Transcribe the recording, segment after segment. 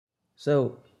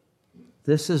So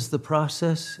this is the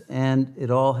process, and it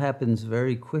all happens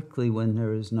very quickly when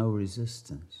there is no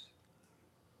resistance,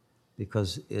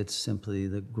 because it's simply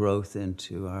the growth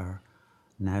into our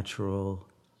natural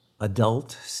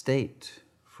adult state,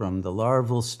 from the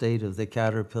larval state of the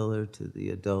caterpillar to the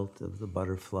adult of the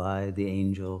butterfly, the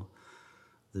angel,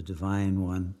 the divine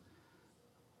one.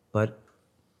 But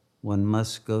one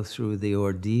must go through the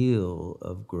ordeal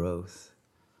of growth,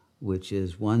 which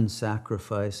is one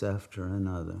sacrifice after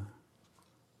another,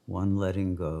 one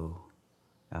letting go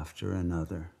after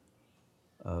another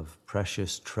of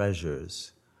precious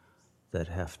treasures that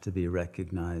have to be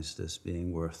recognized as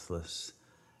being worthless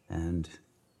and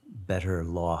better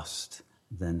lost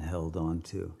than held on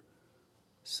to,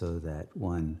 so that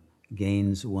one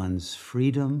gains one's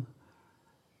freedom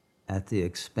at the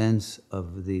expense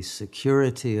of the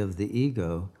security of the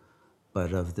ego,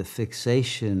 but of the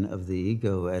fixation of the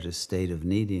ego at a state of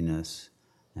neediness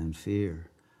and fear,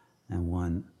 and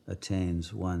one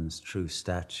attains one's true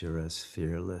stature as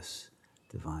fearless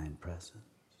divine presence.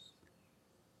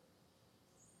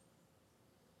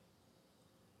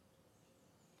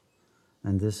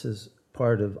 And this is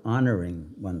part of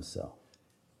honoring oneself.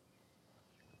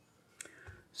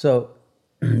 So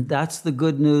that's the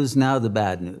good news. Now the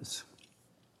bad news.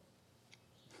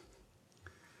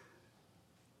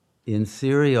 In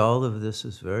theory, all of this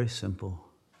is very simple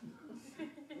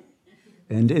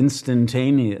and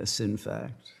instantaneous, in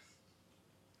fact.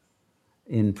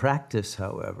 In practice,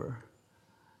 however,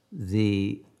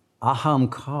 the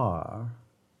ahamkar,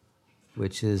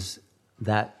 which is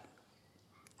that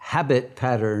habit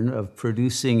pattern of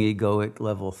producing egoic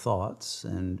level thoughts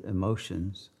and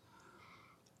emotions,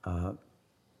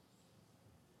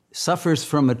 suffers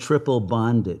from a triple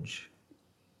bondage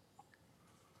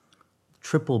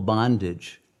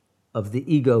of the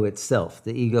ego itself,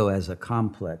 the ego as a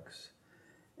complex.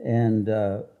 And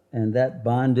that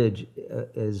bondage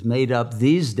is made up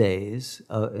these days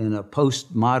in a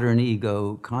postmodern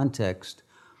ego context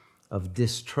of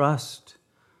distrust,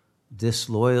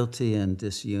 disloyalty, and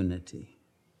disunity.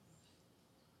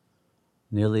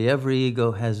 Nearly every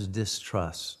ego has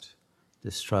distrust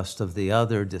of the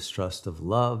other, distrust of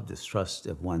love, distrust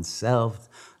of oneself,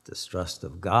 distrust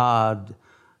of God,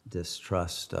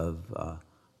 distrust of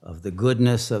the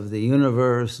goodness of the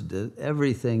universe.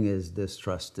 Everything is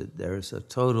distrusted. There's a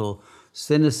total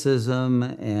cynicism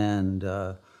and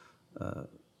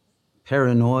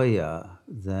paranoia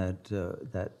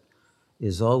that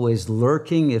is always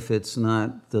lurking. If it's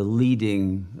not the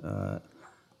leading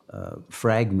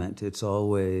fragment, it's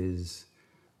always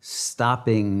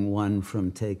stopping one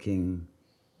from taking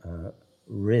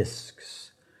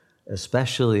risks,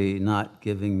 especially not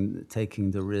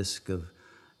taking the risk of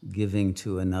giving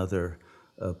to another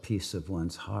a piece of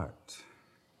one's heart,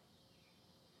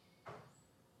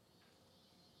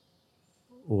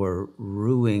 or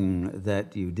rueing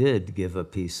that you did give a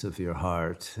piece of your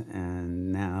heart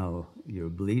and now you're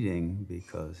bleeding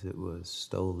because it was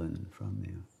stolen from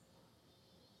you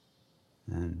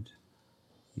and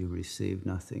you received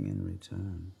nothing in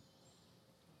return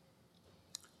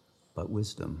but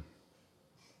wisdom.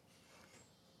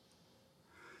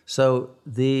 So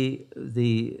the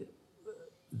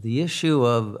issue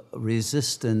of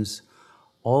resistance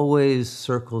always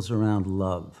circles around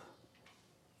love.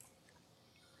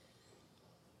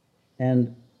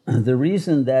 And the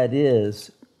reason that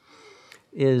is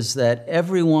that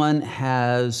everyone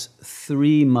has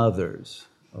three mothers,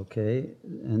 okay?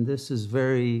 And this is a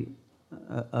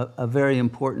very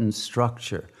important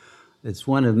structure. It's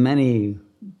one of many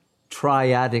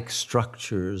triadic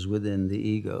structures within the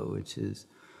ego, which is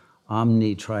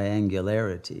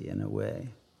omni-triangularity in a way,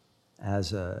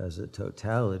 as a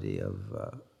totality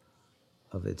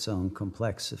of its own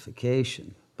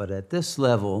complexification. But at this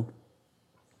level,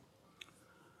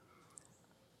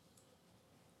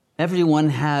 everyone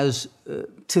has,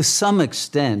 to some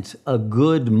extent, a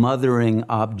good mothering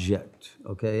object,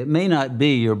 okay? It may not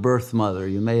be your birth mother.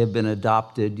 You may have been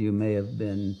adopted. You may have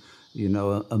been,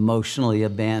 emotionally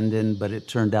abandoned, but it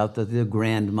turned out that the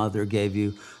grandmother gave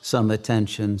you some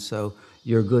attention, so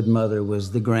your good mother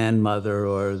was the grandmother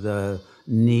or the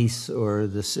niece or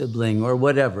the sibling or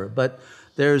whatever. But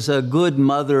there's a good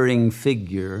mothering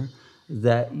figure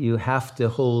that you have to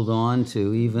hold on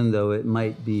to, even though it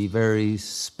might be very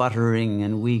sputtering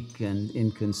and weak and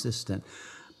inconsistent.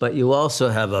 But you also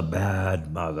have a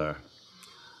bad mother,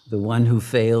 the one who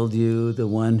failed you, the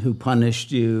one who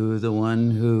punished you, the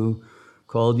one who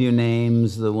called you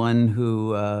names, the one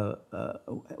who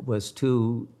was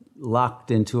too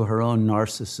locked into her own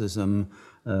narcissism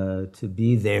to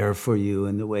be there for you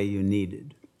in the way you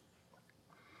needed.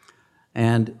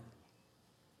 And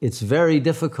it's very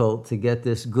difficult to get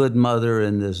this good mother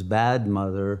and this bad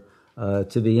mother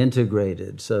to be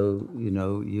integrated. So,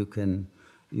 you can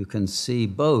see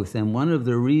both. And one of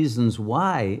the reasons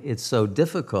why it's so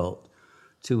difficult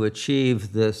to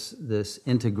achieve this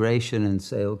integration and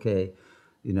say, okay,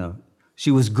 she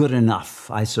was good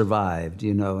enough, I survived,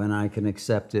 and I can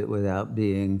accept it without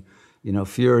being,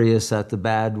 furious at the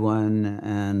bad one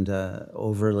and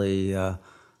overly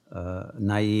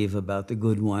naive about the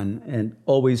good one, and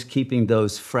always keeping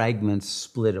those fragments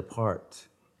split apart.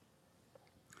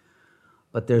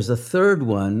 But there's a third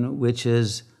one, which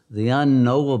is the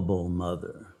unknowable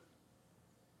mother,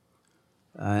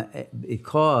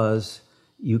 because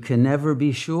you can never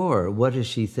be sure. What is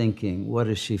she thinking? What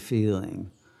is she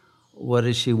feeling? What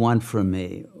does she want from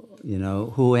me?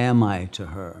 Who am I to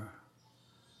her?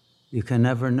 You can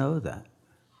never know that.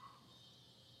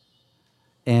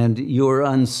 And your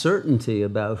uncertainty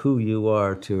about who you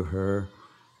are to her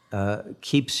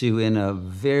keeps you in a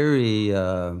very,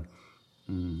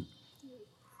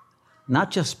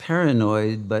 not just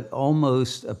paranoid, but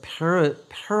almost a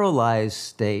paralyzed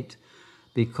state,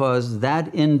 because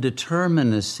that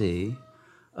indeterminacy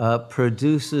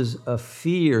produces a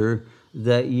fear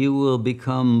that you will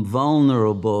become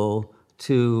vulnerable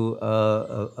to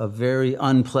a very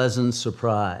unpleasant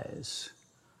surprise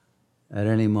at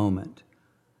any moment.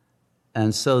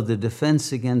 And so the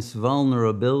defense against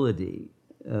vulnerability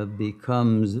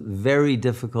becomes very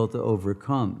difficult to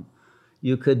overcome.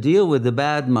 You could deal with the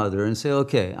bad mother and say,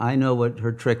 okay, I know what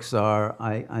her tricks are.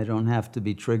 I don't have to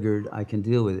be triggered. I can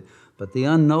deal with it. But the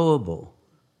unknowable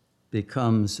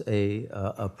becomes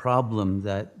a problem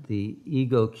that the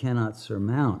ego cannot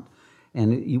surmount.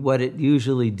 And what it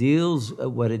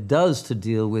does to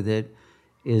deal with it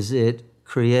is it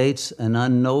creates an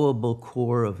unknowable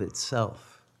core of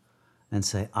itself and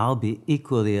say, I'll be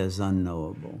equally as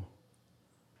unknowable.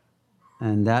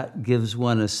 And that gives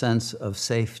one a sense of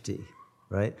safety,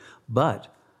 right? But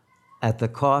at the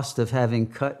cost of having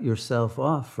cut yourself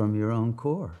off from your own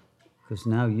core, because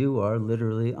now you are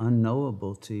literally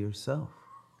unknowable to yourself.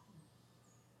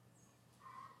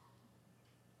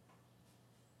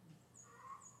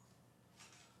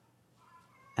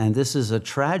 And this is a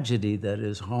tragedy that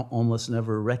is almost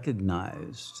never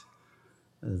recognized,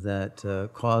 that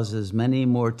causes many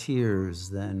more tears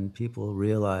than people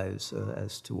realize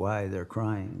as to why they're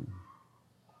crying.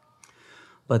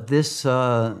 But this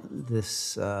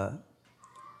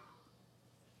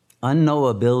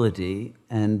unknowability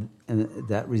and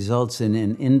that results in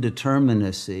an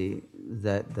indeterminacy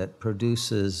that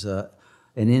produces an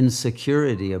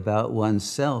insecurity about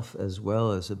oneself as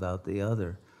well as about the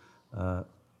other,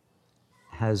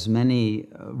 has many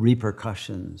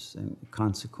repercussions and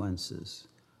consequences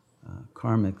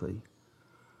karmically.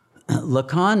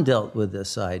 Lacan dealt with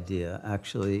this idea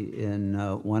actually in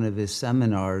one of his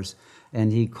seminars,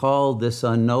 and he called this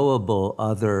unknowable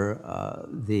other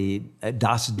the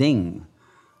das Ding,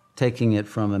 taking it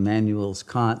from Immanuel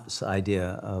Kant's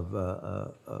idea of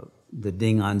the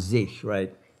Ding an sich,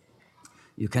 right?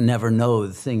 You can never know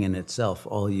the thing in itself.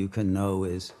 All you can know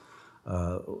is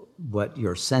what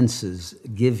your senses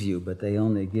give you, but they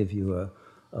only give you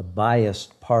a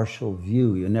biased, partial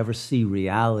view. You never see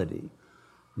reality.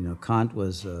 Kant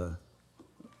was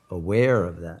aware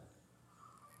of that.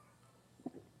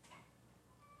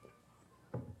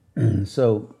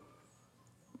 So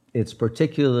it's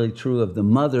particularly true of the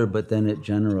mother, but then it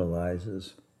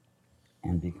generalizes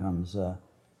and becomes a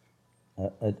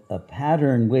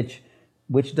pattern which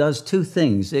does two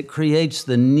things. It creates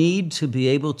the need to be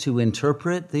able to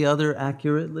interpret the other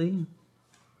accurately,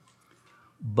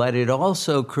 but it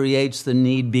also creates the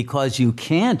need, because you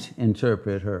can't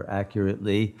interpret her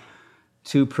accurately,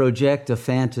 to project a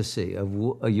fantasy of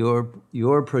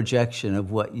your projection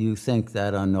of what you think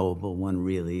that unknowable one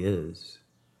really is.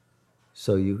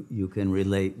 So you can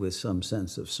relate with some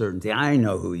sense of certainty. I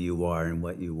know who you are and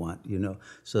what you want,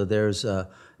 So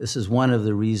this is one of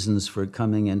the reasons for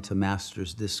coming into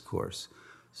Master's Discourse,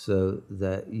 so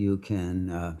that you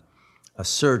can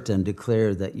assert and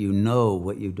declare that you know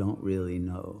what you don't really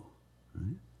know.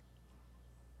 Right?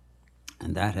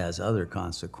 And that has other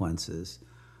consequences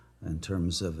in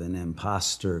terms of an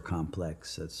imposter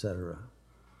complex, etc.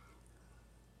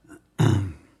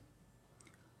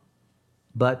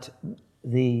 But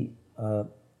the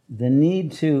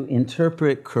need to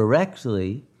interpret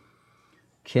correctly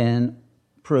can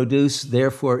produce,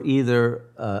 therefore, either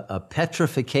a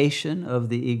petrification of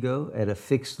the ego at a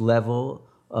fixed level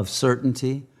of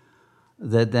certainty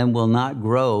that then will not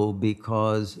grow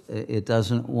because it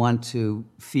doesn't want to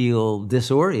feel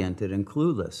disoriented and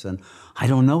clueless, and I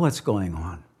don't know what's going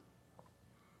on.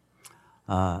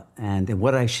 and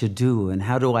what I should do, and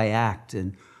how do I act,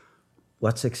 and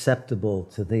what's acceptable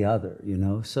to the other,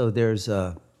 So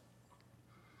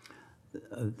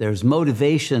there's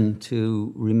motivation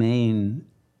to remain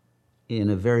in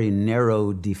a very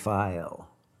narrow defile.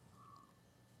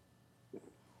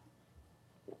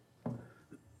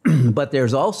 But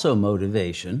there's also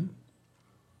motivation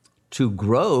to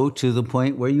grow to the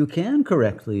point where you can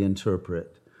correctly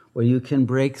interpret, where you can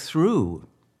break through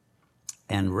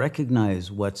and recognize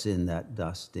what's in that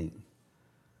dusting.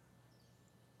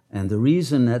 And the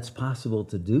reason that's possible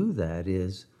to do that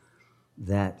is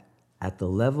that at the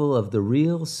level of the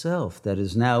real self that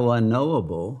is now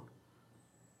unknowable,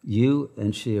 you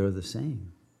and she are the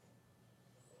same.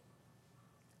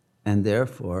 And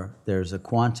therefore, there's a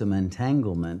quantum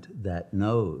entanglement that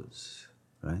knows,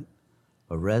 right?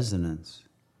 A resonance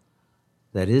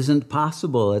that isn't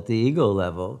possible at the ego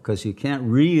level, because you can't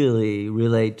really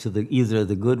relate to either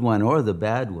the good one or the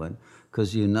bad one,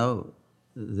 because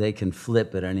they can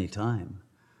flip at any time.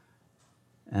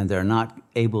 And they're not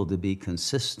able to be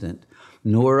consistent,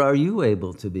 nor are you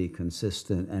able to be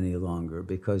consistent any longer,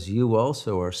 because you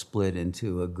also are split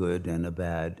into a good and a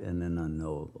bad and an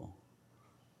unknowable,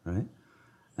 right?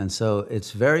 And so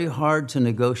it's very hard to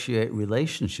negotiate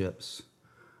relationships,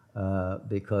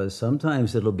 because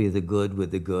sometimes it'll be the good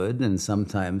with the good, and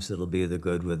sometimes it'll be the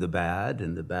good with the bad,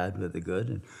 and the bad with the good,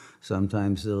 and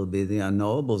sometimes it'll be the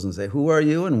unknowables and say, who are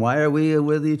you, and why are we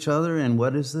with each other, and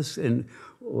what is this? And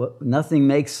nothing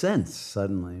makes sense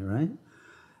suddenly, right?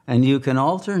 And you can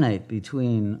alternate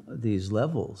between these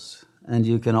levels, and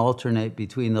you can alternate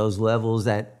between those levels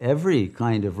at every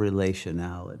kind of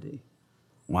relationality.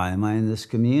 Why am I in this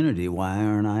community? Why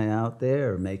aren't I out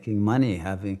there making money,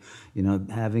 having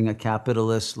a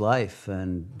capitalist life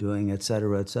and doing et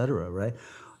cetera, right?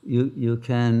 You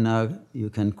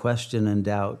can question and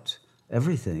doubt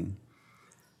everything,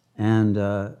 and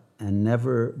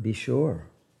never be sure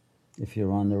if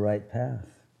you're on the right path.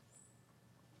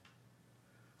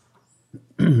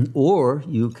 Or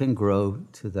you can grow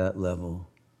to that level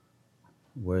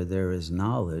where there is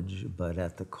knowledge, but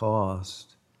at the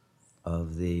cost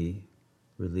of the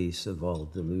release of all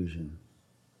delusion.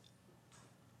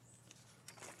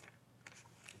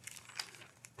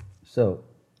 So,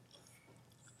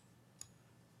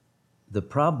 the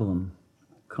problem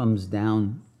comes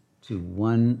down to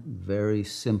one very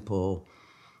simple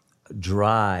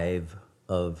drive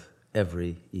of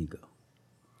every ego.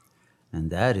 And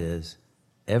that is,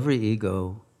 every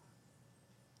ego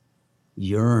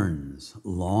yearns,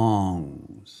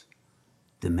 longs,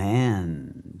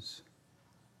 demands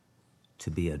to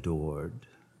be adored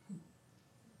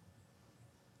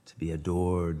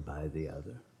by the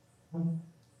other,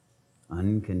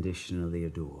 unconditionally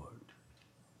adored.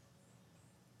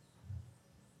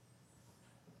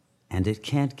 And it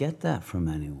can't get that from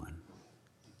anyone.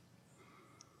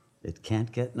 It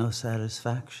can't get no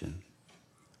satisfaction.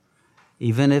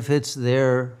 Even if it's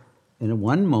there in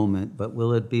one moment, but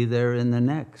will it be there in the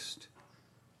next?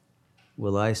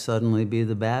 Will I suddenly be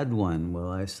the bad one? Will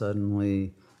I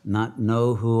suddenly not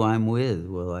know who I'm with?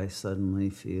 Will I suddenly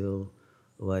feel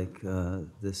like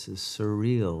this is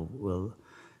surreal? Will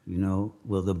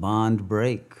the bond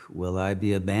break? Will I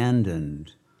be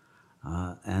abandoned?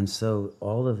 And so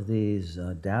all of these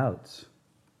doubts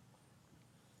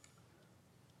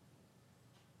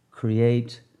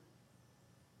create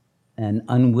an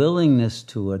unwillingness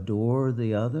to adore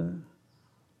the other,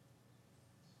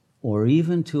 or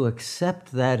even to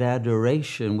accept that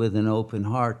adoration with an open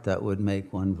heart that would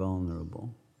make one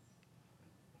vulnerable.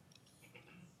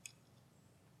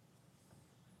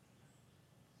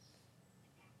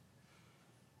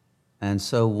 And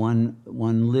so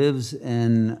one lives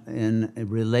in a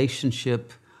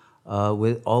relationship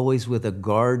always with a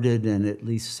guarded and at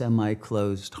least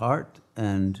semi-closed heart,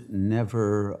 and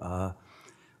never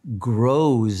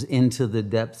grows into the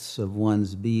depths of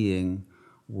one's being,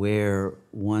 where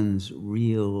one's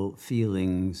real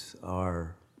feelings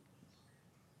are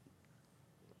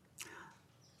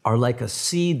like a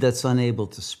seed that's unable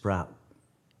to sprout.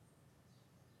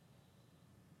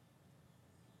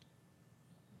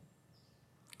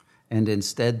 And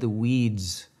instead, the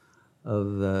weeds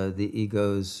of the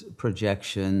ego's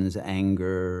projections,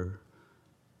 anger,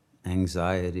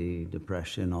 anxiety,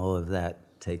 depression, all of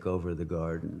that take over the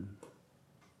garden.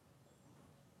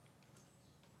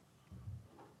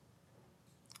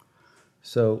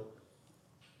 So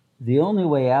the only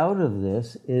way out of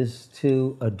this is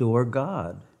to adore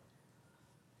God,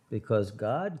 because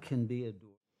God can be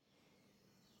adored.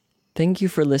 Thank you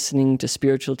for listening to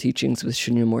Spiritual Teachings with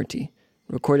Shunyamurti,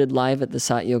 recorded live at the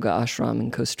Sat Yoga Ashram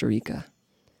in Costa Rica.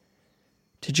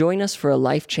 To join us for a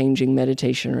life-changing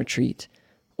meditation retreat,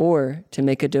 or to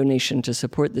make a donation to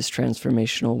support this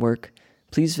transformational work,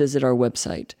 please visit our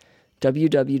website,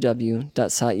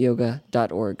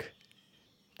 www.satyoga.org.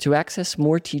 To access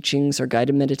more teachings or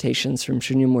guided meditations from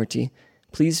Shunyamurti,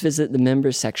 please visit the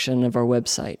members section of our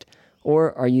website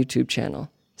or our YouTube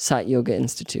channel, Sat Yoga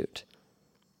Institute.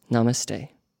 Namaste.